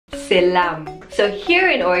Selam. So here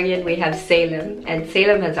in Oregon we have Salem, and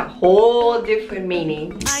Salem has a whole different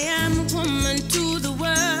meaning. I am a woman to the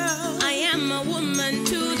world. I am a woman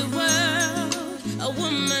to the world. A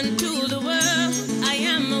woman to the world. I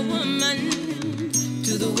am a woman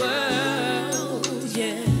to the world.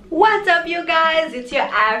 Yeah. What's up, you guys? It's your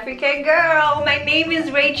African girl. My name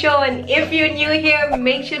is Rachel, and if you're new here,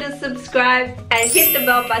 make sure to subscribe and hit the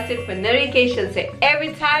bell button for notifications. So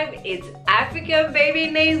every time it's African Baby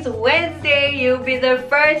Names Wednesday, you'll be the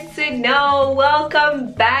first to know.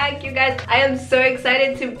 Welcome back, you guys. I am so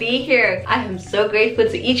excited to be here. I am so grateful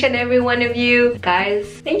to each and every one of you. Guys,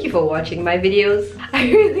 thank you for watching my videos. I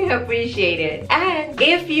really appreciate it. And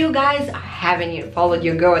if you guys haven't yet followed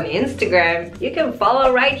your girl on Instagram, you can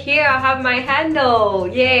follow right here. I have my handle.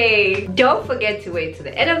 Yay! Don't forget to wait to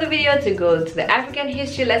the end of the video to go to the African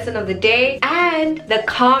history lesson of the day and the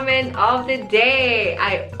comment of the day.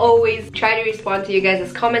 I always try to respond to you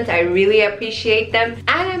guys' comments. I really appreciate them,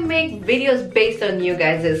 and I make videos based on you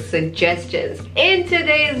guys' suggestions. In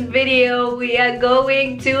today's video, we are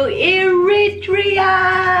going to Eritrea.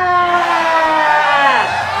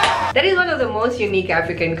 That is one of the most unique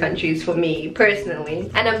African countries for me personally,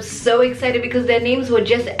 and I'm so excited because their names were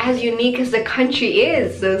just as unique as the country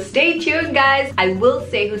is. So stay tuned, guys. I will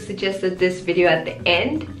say who suggested this video at the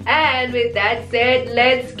end. And with that said,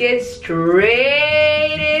 let's get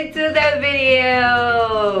straight into the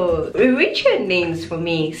video. Eritrean names for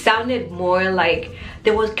me sounded more like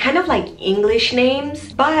there was kind of like English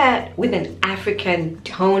names, but with an African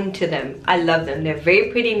tone to them. I love them. They're very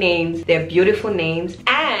pretty names. They're beautiful names.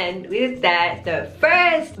 And with that, the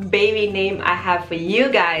first baby name I have for you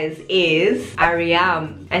guys is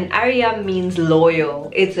Ariam. And Ariam means loyal.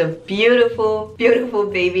 It's a beautiful, beautiful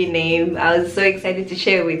baby name. I was so excited to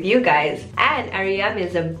share it with you guys. And Ariam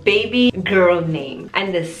is a baby girl name.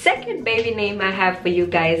 And the second baby name I have for you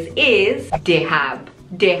guys is Dehab.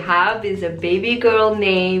 Dehab is a baby girl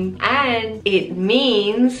name, and it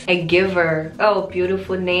means a giver. Oh,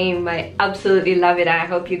 beautiful name. I absolutely love it. I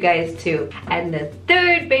hope you guys too. And the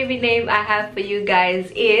third baby name I have for you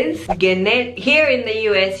guys is Genet. Here in the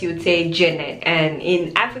US you would say Janet, and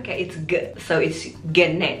in Africa it's G, so it's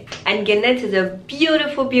Genet. And Genet is a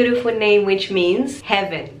beautiful, beautiful name which means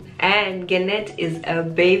heaven. And Genet is a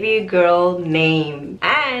baby girl name.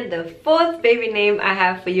 And the fourth baby name I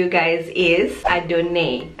have for you guys is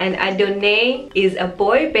Adonai. And Adonai is a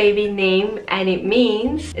boy baby name, and it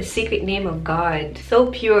means a secret name of God.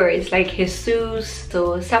 So pure, it's like Jesus.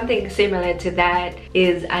 So something similar to that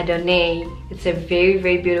is Adonai. It's a very,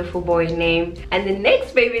 very beautiful boy name. And the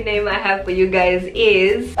next baby name I have for you guys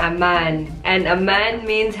is Aman. And Aman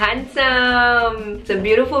means handsome. It's a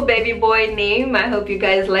beautiful baby boy name. I hope you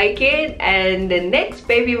guys like it. And the next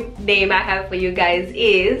baby name I have for you guys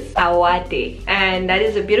is Awate. And that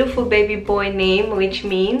is a beautiful baby boy name which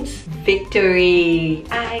means victory.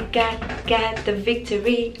 I got the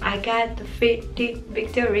victory. I got the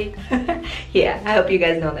victory. Yeah, I hope you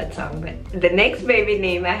guys know that song. But the next baby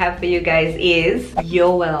name I have for you guys is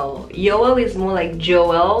Yoel. Yoel is more like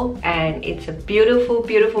Joel, and it's a beautiful,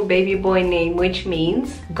 beautiful baby boy name which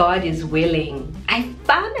means God is willing. I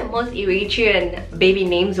found that most Eritrean baby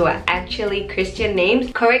names were actually Christian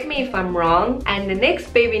names. Correct me if I'm wrong. And the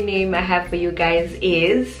next baby name I have for you guys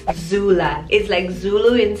is Zula. It's like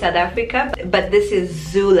Zulu in South Africa, but this is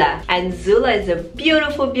Zula. And Zula is a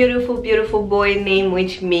beautiful, beautiful, beautiful boy name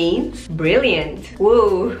which means brilliant.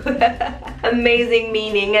 Woo! Amazing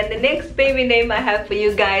meaning. And the next baby name I have for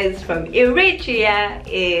you guys from Eritrea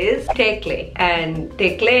is Tekle. And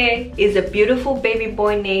Tekle is a beautiful baby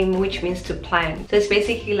boy name which means to plant. So it's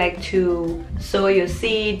basically like to sow your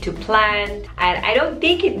seed, to plant. And I don't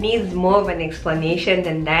think it needs more of an explanation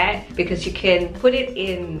than that, because you can put it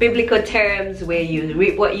in biblical terms where you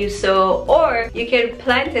reap what you sow, or you can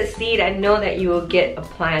plant a seed and know that you will get a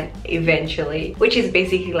plant eventually, which is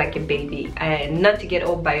basically like a baby. And not to get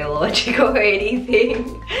all biological or anything.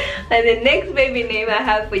 And the next baby name I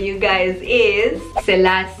have for you guys is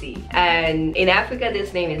Selassie. And in Africa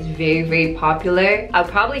this name is very, very popular. I'll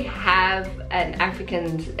probably have an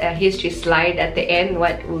African history slide at the end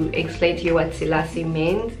what will explain to you what Selassie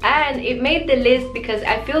means. And it made the list because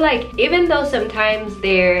I feel like even though sometimes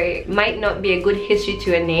there might not be a good history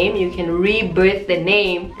to a name, you can rebirth the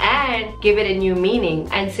name and give it a new meaning.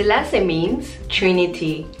 And Selassie means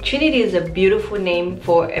Trinity. Trinity is a beautiful name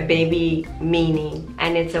for a baby meaning,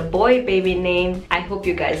 and it's a boy baby name. I hope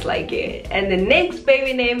you guys like it. And the next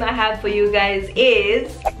baby name I have for you guys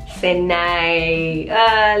is Senai.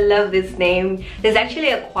 I love this name. There's actually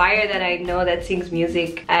a choir that I know that sings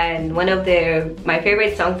music, and one of my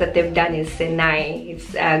favorite songs that they've done is Senai.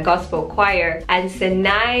 It's a gospel choir, and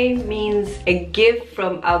Senai means a gift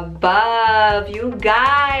from above. You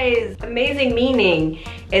guys, amazing meaning.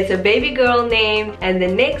 It's a baby girl name, and the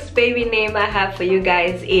next baby name I have for you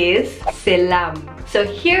guys is Selam. So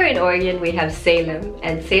here in Oregon we have Salem,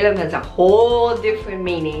 and Salem has a whole different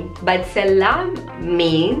meaning, but Selam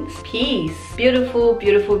means peace. Beautiful,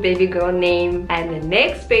 beautiful baby girl name. And the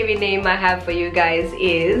next baby name I have for you guys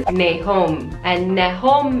is Nahom, and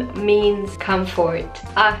Nahom means comfort.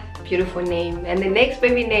 Beautiful name. And the next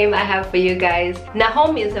baby name I have for you guys,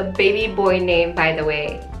 Nahom is a baby boy name, by the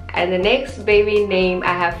way. And the next baby name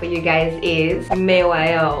I have for you guys is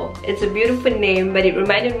Mewael. It's a beautiful name, but it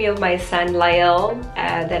reminded me of my son Lael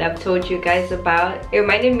that I've told you guys about. It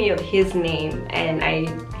reminded me of his name, and I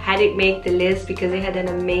had it make the list because it had an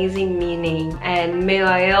amazing meaning. And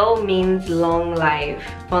Mewael means long life.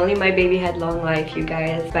 If only my baby had long life, you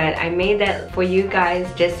guys. But I made that for you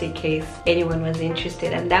guys just in case anyone was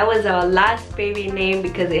interested. And that was our last baby name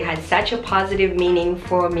because it had such a positive meaning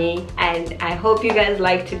for me. And I hope you guys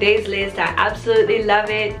liked today's list. I absolutely love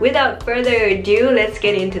it. Without further ado, let's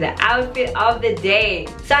get into the outfit of the day.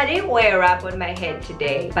 So I didn't wear a wrap on my head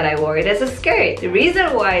today, but I wore it as a skirt. The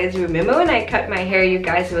reason why is, remember when I cut my hair, you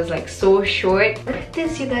guys, it was like so short. Look at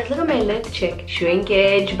this, you guys. Look at my length check.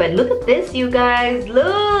 Shrinkage. But look at this, you guys.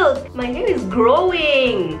 Look, my hair is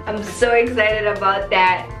growing. I'm so excited about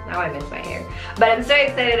that. Now I miss my hair, but I'm so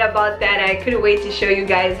excited about that. I couldn't wait to show you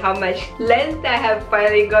guys how much length I have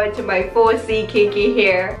finally got to my 4C kinky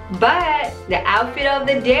hair. But the outfit of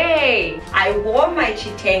the day, I wore my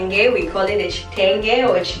chitenge. We call it a chitenge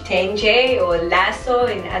or chitenge or lasso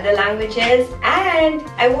in other languages, and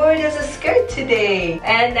I wore it as a skirt today.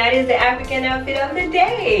 And that is the African outfit of the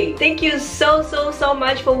day. Thank you so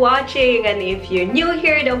much for watching, and if you're new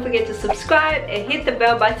here, don't forget to subscribe and hit the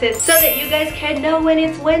bell button so that you guys can know when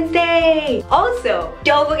it's Wednesday. Also,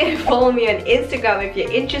 don't forget to follow me on Instagram if you're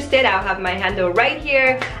interested. I'll have my handle right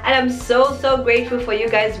here, and I'm so grateful for you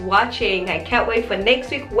guys watching. I can't wait for next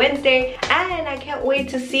week Wednesday, and I can't wait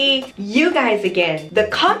to see you guys again. The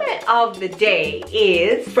comment of the day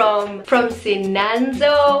is from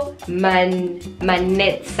Sinanzo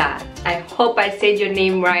Manetsa. I hope I said your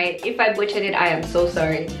name right. If I butchered it, I am so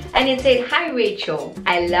sorry. And it said, "Hi Rachel,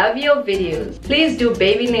 I love your videos. Please do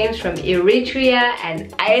baby names from Eritrea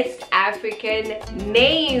and East African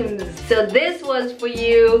names." So this was for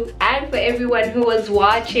you and for everyone who was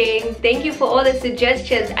watching. Thank you for all the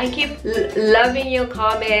suggestions. I keep loving your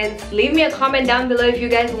comments. Leave me a comment down below if you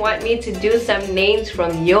guys want me to do some names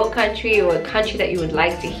from your country or a country that you would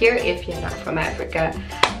like to hear if you're not from Africa.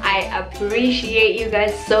 I appreciate you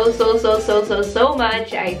guys so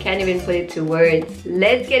much. I can't even put it to words.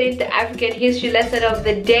 Let's get into African history lesson of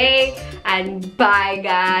the day, and bye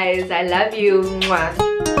guys. I love you.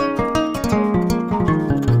 Mwah.